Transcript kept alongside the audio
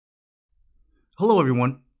Hello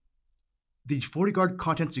everyone. The FortiGuard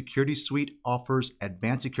Content Security Suite offers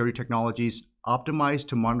advanced security technologies optimized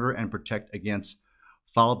to monitor and protect against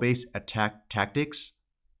file-based attack tactics,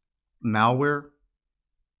 malware,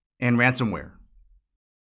 and ransomware.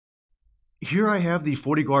 Here I have the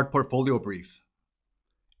FortiGuard portfolio brief,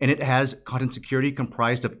 and it has content security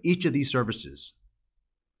comprised of each of these services.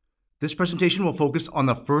 This presentation will focus on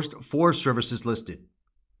the first 4 services listed.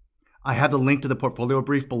 I have the link to the portfolio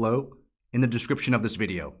brief below in the description of this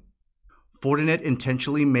video. Fortinet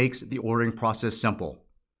intentionally makes the ordering process simple.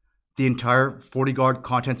 The entire FortiGuard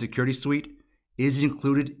Content Security Suite is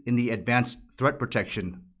included in the Advanced Threat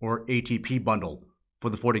Protection, or ATP bundle, for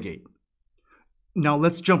the FortiGate. Now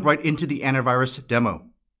let's jump right into the antivirus demo.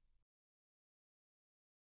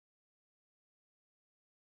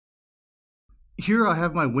 Here I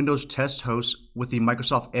have my Windows test host with the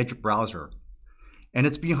Microsoft Edge browser, and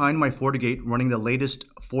it's behind my FortiGate running the latest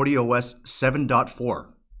FortiOS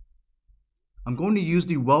 7.4. I'm going to use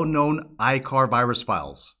the well-known iCar virus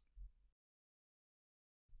files.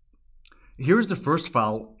 Here is the first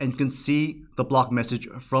file, and you can see the block message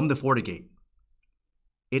from the FortiGate.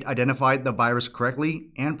 It identified the virus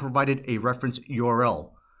correctly and provided a reference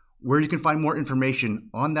URL where you can find more information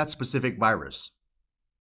on that specific virus.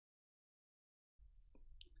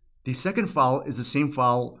 The second file is the same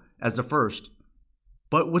file as the first,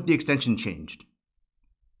 but with the extension changed.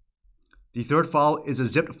 The third file is a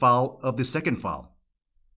zipped file of the second file.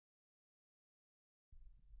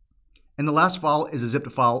 And the last file is a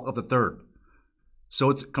zipped file of the third. So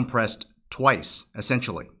it's compressed twice,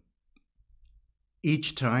 essentially.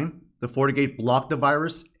 Each time, the FortiGate blocked the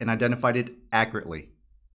virus and identified it accurately.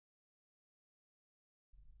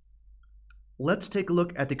 Let's take a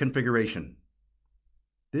look at the configuration.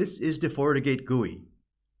 This is the FortiGate GUI,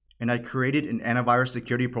 and I created an antivirus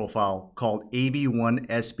security profile called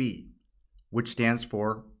AV1SB, which stands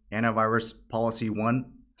for Antivirus Policy 1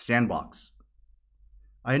 Sandbox.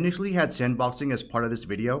 I initially had sandboxing as part of this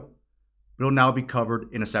video, but it will now be covered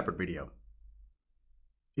in a separate video.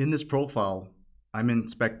 In this profile, I'm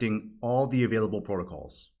inspecting all the available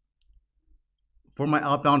protocols. For my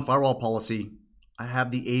outbound firewall policy, I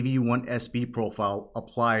have the AV1SB profile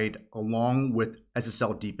applied along with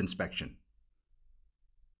SSL deep inspection.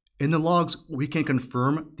 In the logs, we can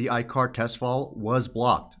confirm the iCar test file was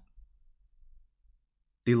blocked.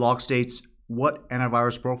 The log states what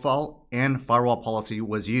antivirus profile and firewall policy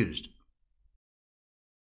was used.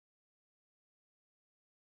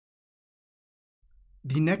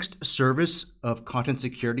 The next service of content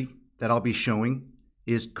security that I'll be showing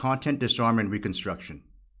is content disarm and reconstruction.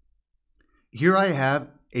 Here I have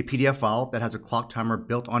a PDF file that has a clock timer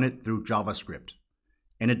built on it through JavaScript,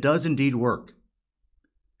 and it does indeed work.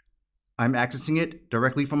 I'm accessing it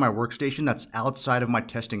directly from my workstation that's outside of my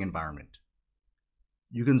testing environment.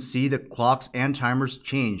 You can see the clocks and timers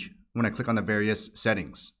change when I click on the various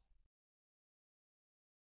settings.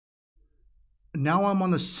 Now I'm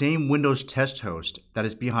on the same Windows test host that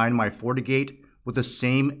is behind my FortiGate with the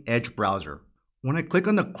same Edge browser. When I click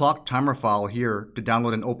on the clock timer file here to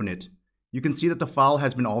download and open it, you can see that the file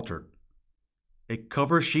has been altered. A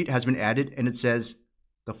cover sheet has been added and it says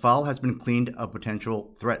the file has been cleaned of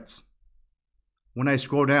potential threats. When I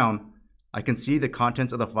scroll down, I can see the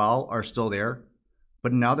contents of the file are still there,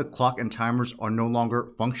 but now the clock and timers are no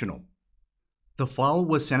longer functional. The file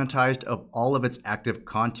was sanitized of all of its active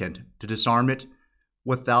content to disarm it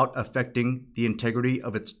without affecting the integrity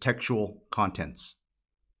of its textual contents.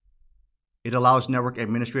 It allows network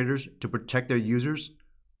administrators to protect their users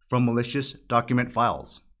from malicious document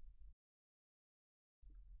files.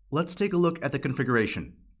 Let's take a look at the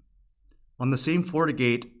configuration. On the same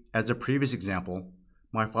FortiGate as the previous example,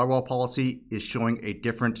 my firewall policy is showing a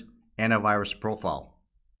different antivirus profile.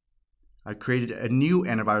 I created a new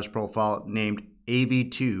antivirus profile named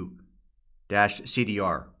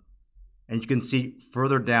AV2-CDR, and you can see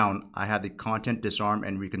further down I have the content disarm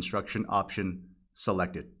and reconstruction option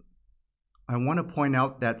selected. I want to point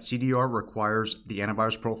out that CDR requires the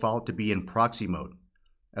antivirus profile to be in proxy mode,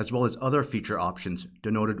 as well as other feature options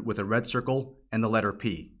denoted with a red circle and the letter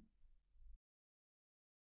P.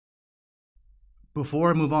 Before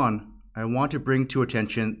I move on, I want to bring to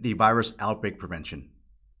attention the virus outbreak prevention.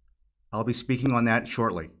 I'll be speaking on that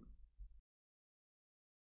shortly.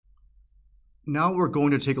 Now we're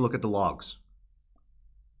going to take a look at the logs.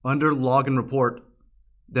 Under Log and Report,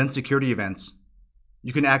 then Security Events,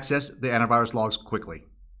 you can access the antivirus logs quickly.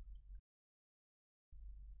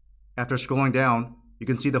 After scrolling down, you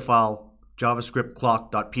can see the file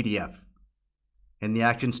javascript.clock.pdf, and the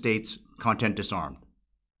action states content disarmed.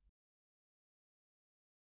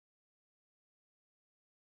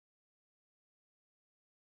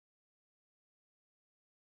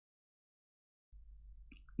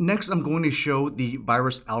 Next, I'm going to show the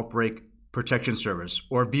Virus Outbreak Protection Service,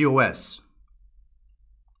 or VOS.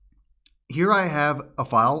 Here I have a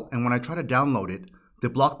file, and when I try to download it, the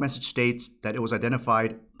block message states that it was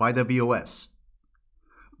identified by the VOS.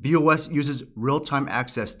 VOS uses real-time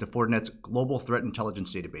access to Fortinet's Global Threat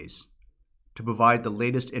Intelligence database to provide the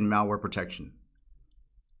latest in malware protection.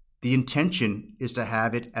 The intention is to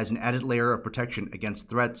have it as an added layer of protection against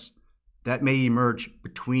threats that may emerge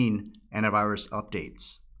between antivirus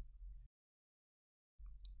updates.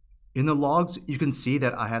 In the logs, you can see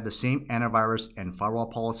that I have the same antivirus and firewall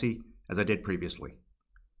policy as I did previously.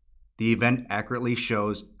 The event accurately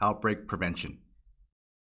shows outbreak prevention.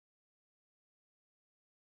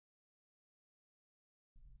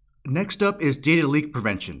 Next up is data leak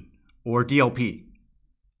prevention, or DLP.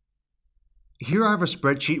 Here I have a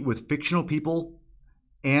spreadsheet with fictional people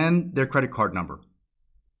and their credit card number.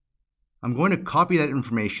 I'm going to copy that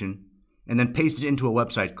information and then paste it into a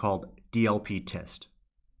website called DLP Test.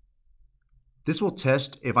 This will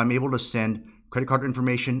test if I'm able to send credit card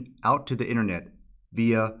information out to the internet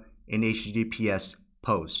via an HTTPS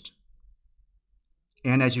post.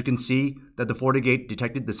 And as you can see, that the FortiGate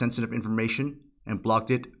detected the sensitive information and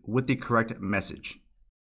blocked it with the correct message.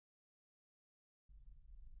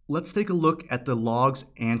 Let's take a look at the logs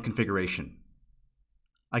and configuration.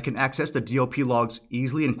 I can access the DLP logs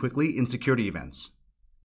easily and quickly in security events.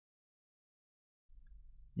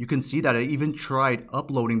 You can see that I even tried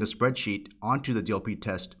uploading the spreadsheet onto the DLP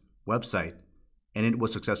test website, and it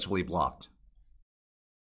was successfully blocked.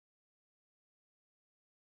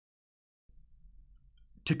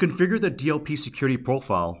 To configure the DLP security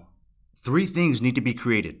profile, 3 things need to be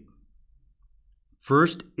created.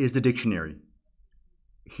 First is the dictionary.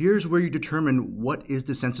 Here's where you determine what is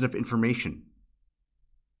the sensitive information.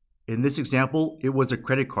 In this example, it was the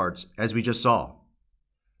credit cards, as we just saw.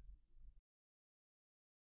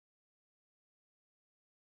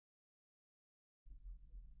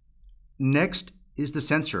 Next is the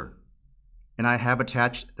sensor, and I have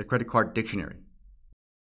attached the credit card dictionary.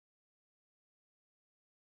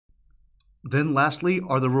 Then lastly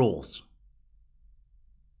are the rules.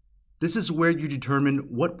 This is where you determine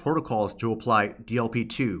what protocols to apply DLP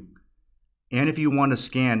to, and if you want to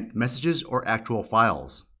scan messages or actual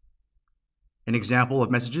files. An example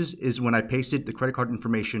of messages is when I pasted the credit card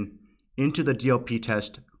information into the DLP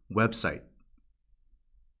test website.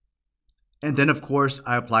 And then, of course,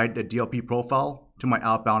 I applied the DLP profile to my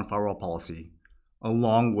outbound firewall policy,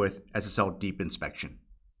 along with SSL deep inspection.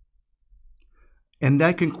 And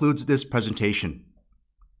that concludes this presentation.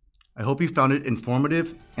 I hope you found it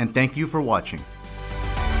informative, and thank you for watching.